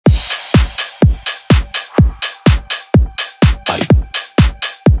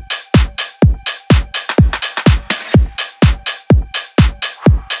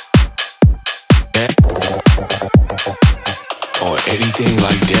anything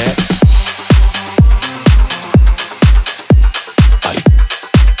like that.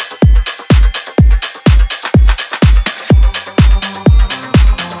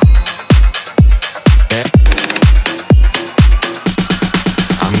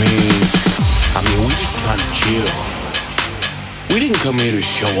 We just trying to chill. We didn't come here to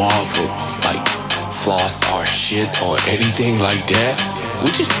show off or like floss our shit or anything like that.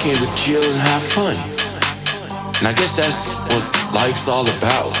 We just came to chill and have fun. And I guess that's what life's all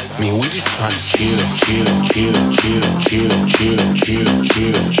about. I mean, we just trying to chill, chill, chill, chill, chill, chill, chill,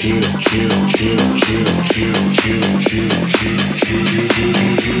 chill, chill, chill, chill, chill, chill, chill,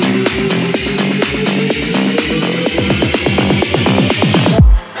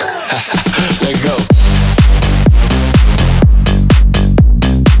 Let go.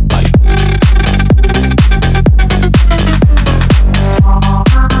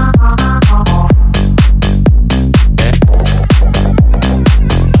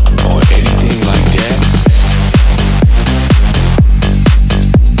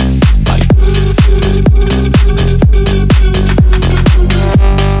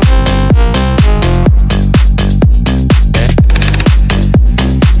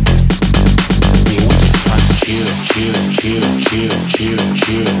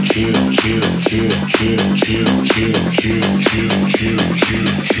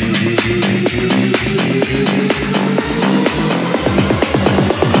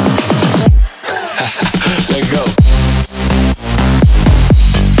 Let go.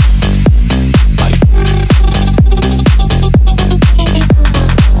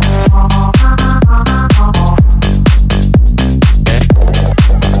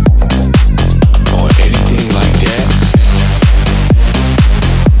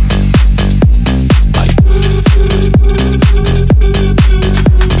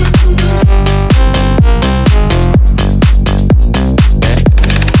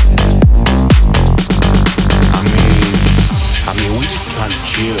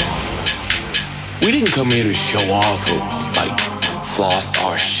 We didn't come here to show off or like floss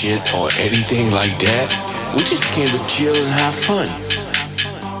our shit or anything like that. We just came to chill and have fun.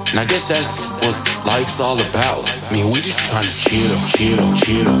 And I guess that's what life's all about. I mean, we just trying to chill, chill,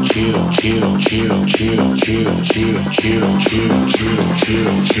 chill, chill, chill, chill, chill, chill, chill, chill, chill, chill, chill,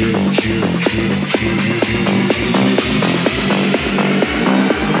 chill, chill, chill, chill, chill.